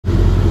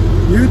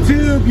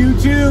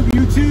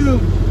YouTube,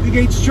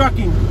 BigH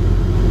Trucking.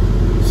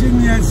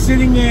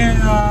 Sitting in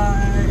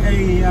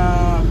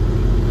a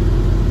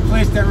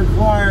place that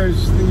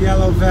requires the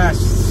yellow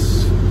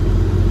vests.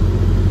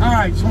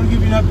 Alright, just want to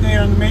give you an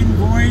update on the maiden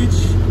voyage.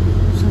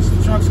 Since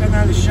the truck's gotten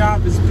out of the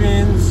shop, it's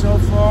been so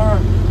far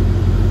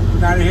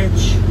without a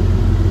hitch.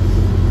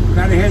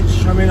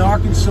 I'm in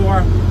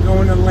Arkansas,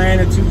 going to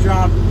Atlanta, 2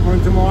 drop,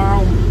 one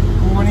tomorrow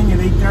morning at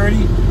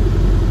 8:30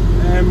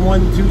 and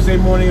one Tuesday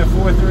morning at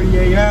 4:30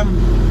 a.m.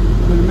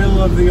 I'm in the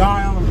middle of the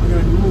aisle. I'm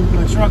going to move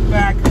my truck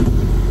back.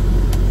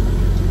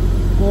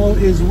 All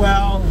is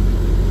well.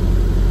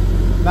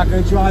 I'm not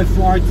going to drive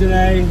far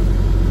today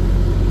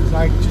because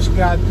I just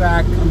got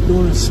back. I'm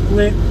doing a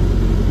split.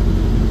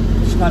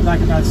 Just got back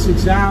about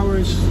 6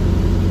 hours.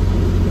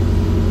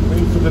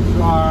 Waiting for the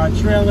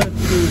trailer to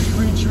do its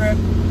pre-trip.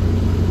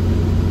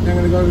 Then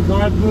I'm going to go to the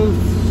guard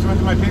booth,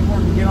 sign my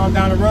paperwork, and get on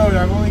down the road.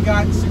 I've only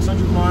got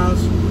 600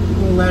 miles, a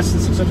little less than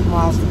 600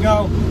 miles to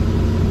go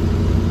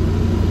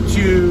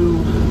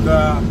to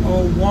the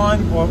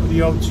 01, or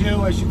the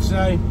 02, I should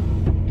say.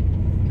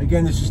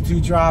 Again, this is 2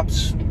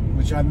 drops,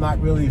 which I'm not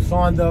really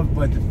fond of,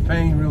 but it's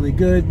paying really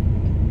good.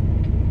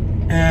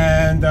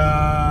 And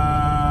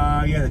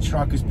yeah, the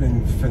truck has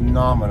been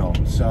phenomenal.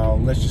 So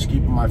let's just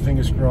keep my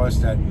fingers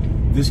crossed that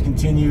this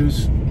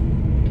continues,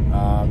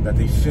 that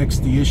they fix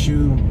the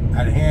issue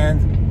at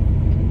hand,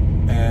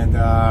 and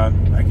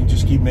I can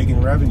just keep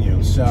making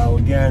revenue. So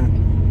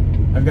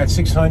again, I've got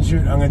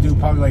 600. I'm going to do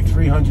probably like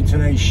 300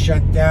 today,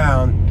 shut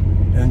down,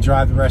 and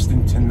drive the rest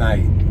in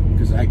tonight,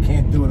 because I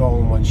can't do it all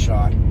in one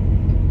shot.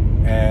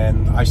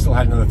 And I still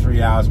had another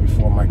 3 hours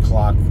before my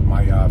clock,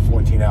 my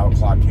 14-hour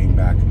clock came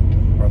back,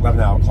 or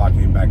 11-hour clock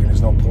came back, and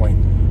there's no point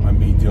on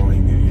me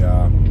doing the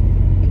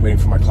waiting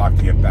for my clock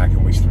to get back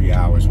and waste 3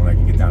 hours when I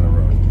can get down the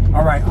road.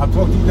 All right, I'll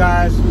talk to you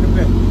guys in a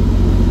bit.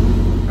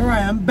 All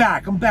right, I'm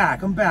back.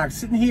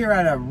 Sitting here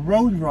at a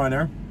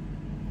Roadrunner,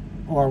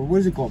 or what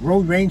is it called?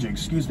 Road Ranger,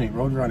 excuse me,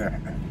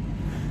 Roadrunner.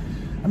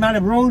 I'm at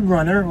a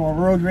Roadrunner, or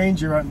Road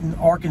Ranger in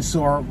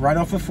Arkansas, right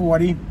off of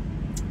 40.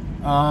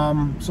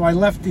 So I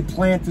left the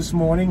plant this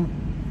morning,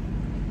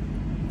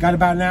 got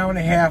about an hour and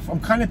a half. I'm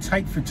kind of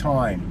tight for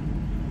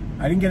time.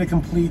 I didn't get a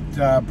complete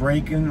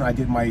break-in. I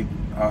did my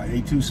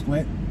A2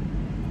 split,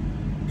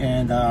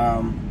 and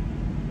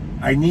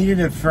I needed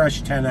a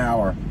fresh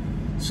 10-hour.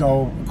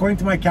 So according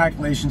to my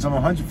calculations,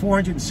 I'm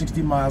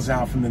 460 miles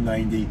out from the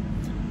 90.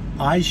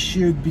 I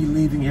should be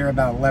leaving here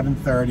about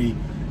 11:30,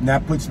 and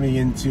that puts me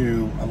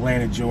into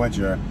Atlanta,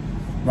 Georgia,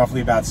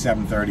 roughly about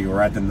 7:30,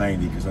 or at the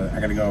 90, because I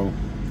got to go.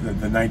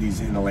 The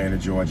 90s in Atlanta,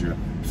 Georgia,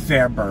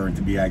 Fairburn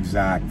to be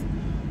exact.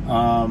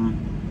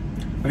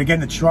 But again,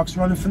 the truck's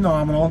running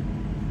phenomenal.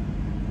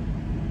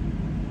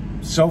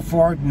 So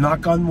far,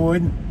 knock on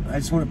wood. I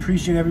just want to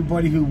appreciate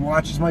everybody who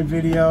watches my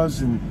videos,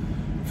 and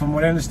from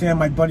what I understand,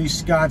 my buddy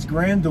Scott's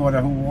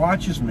granddaughter who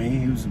watches me,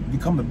 who's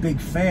become a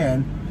big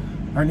fan,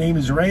 her name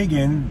is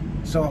Reagan.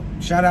 So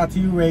shout out to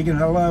you, Reagan.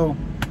 Hello.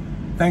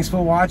 Thanks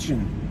for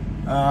watching.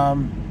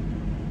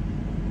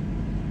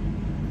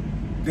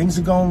 Things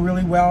are going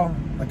really well.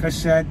 Like I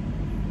said,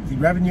 the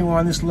revenue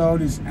on this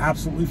load is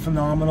absolutely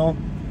phenomenal.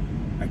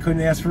 I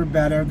couldn't ask for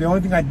better. The only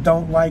thing I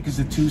don't like is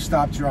the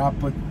 2-stop drop,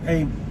 but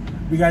hey,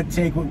 we got to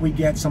take what we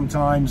get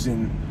sometimes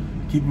and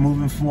keep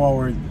moving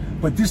forward.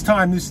 But this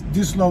time,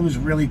 this load is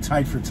really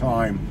tight for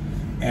time,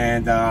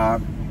 and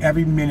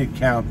every minute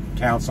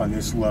counts on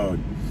this load.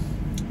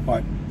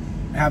 But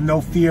have no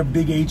fear,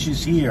 BigH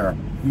is here.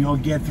 We'll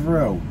get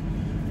through.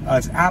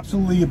 It's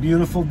absolutely a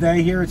beautiful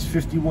day here. It's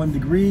 51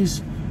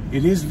 degrees.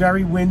 It is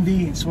very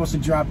windy. It's supposed to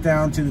drop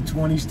down to the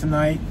 20s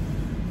tonight.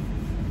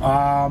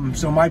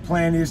 So my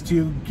plan is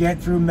to get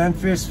through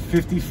Memphis,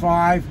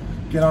 55,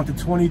 get on to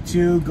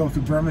 22, go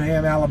through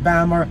Birmingham,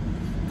 Alabama,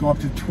 go up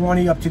to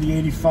 20, up to the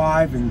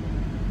 85, and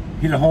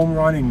hit a home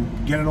run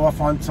and get it off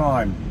on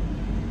time.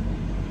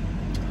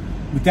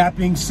 With that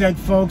being said,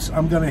 folks,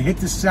 I'm going to hit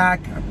the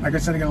sack. Like I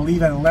said, I'm going to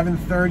leave at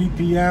 11:30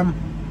 p.m.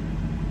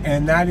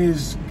 And that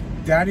is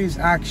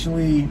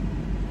actually...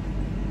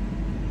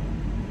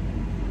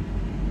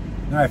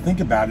 Now I think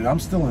about it, I'm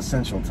still in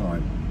Central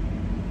Time.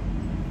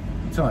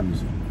 What time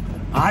is it?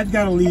 I've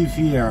got to leave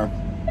here.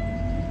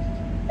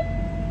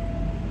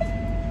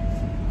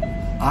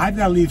 I've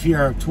got to leave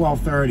here at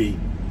 12:30.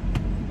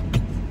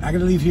 I got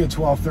to leave here at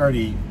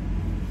 12:30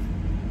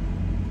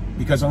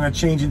 because I'm going to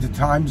change into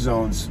time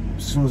zones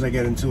as soon as I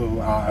get into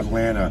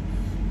Atlanta.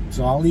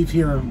 So I'll leave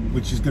here,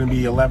 which is going to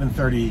be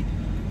 11:30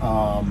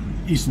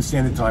 Eastern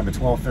Standard Time, but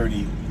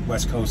 12:30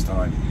 West Coast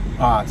Time,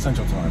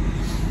 Central Time.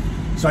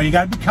 So you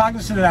got to be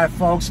cognizant of that,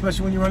 folks,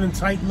 especially when you're running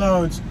tight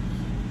loads.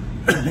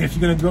 If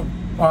you're going to go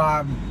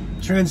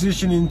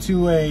transition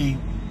into the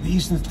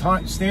Eastern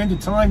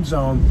Standard Time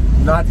Zone,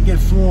 not to get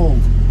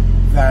fooled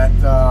that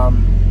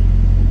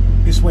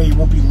this way you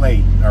won't be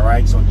late. All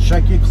right, so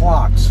check your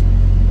clocks.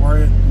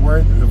 Word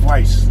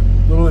advice,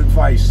 little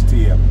advice to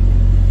you.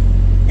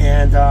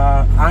 And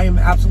I am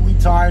absolutely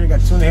tired. I got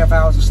 2.5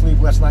 hours of sleep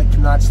last night.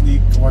 Could not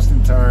sleep, tossed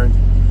and turned,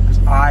 because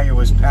I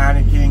was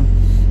panicking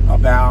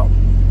about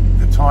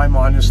the time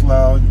on this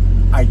load.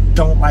 I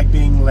don't like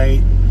being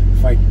late.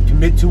 If I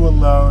commit to a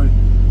load,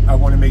 I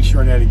want to make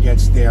sure that it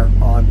gets there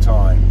on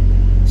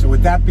time. So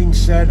with that being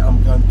said,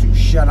 I'm going to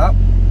shut up.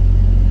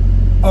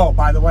 Oh,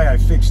 by the way, I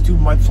fixed 2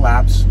 mud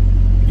flaps.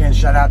 Again,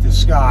 shout out to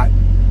Scott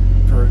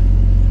for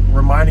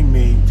reminding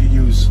me to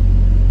use,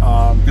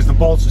 because the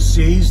bolts are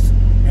seized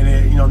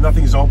and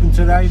nothing's open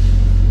today.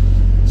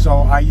 So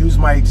I use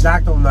my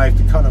X-Acto knife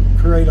to kind of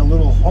create a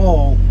little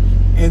hole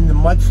in the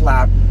mud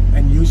flap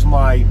and use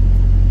my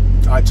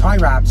tie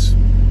wraps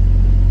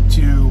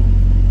to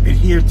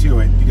adhere to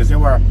it, because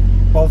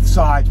both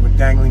sides were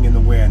dangling in the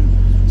wind.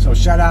 So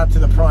shout out to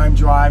the prime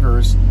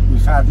drivers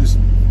who've had this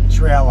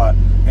trailer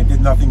and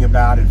did nothing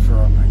about it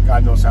for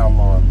God knows how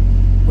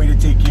long. Way to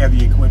take care of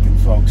the equipment,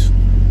 folks.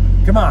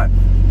 Come on,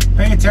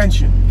 pay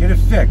attention, get it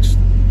fixed.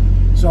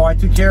 So I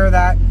took care of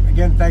that.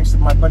 Again, thanks to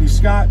my buddy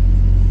Scott.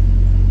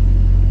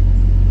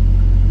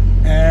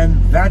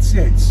 And that's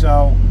it.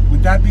 So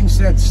with that being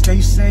said,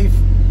 stay safe,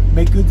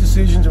 make good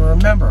decisions, and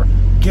remember,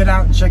 get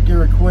out and check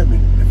your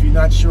equipment if you're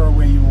not sure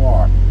where you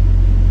are.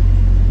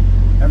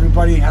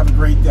 Everybody have a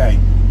great day.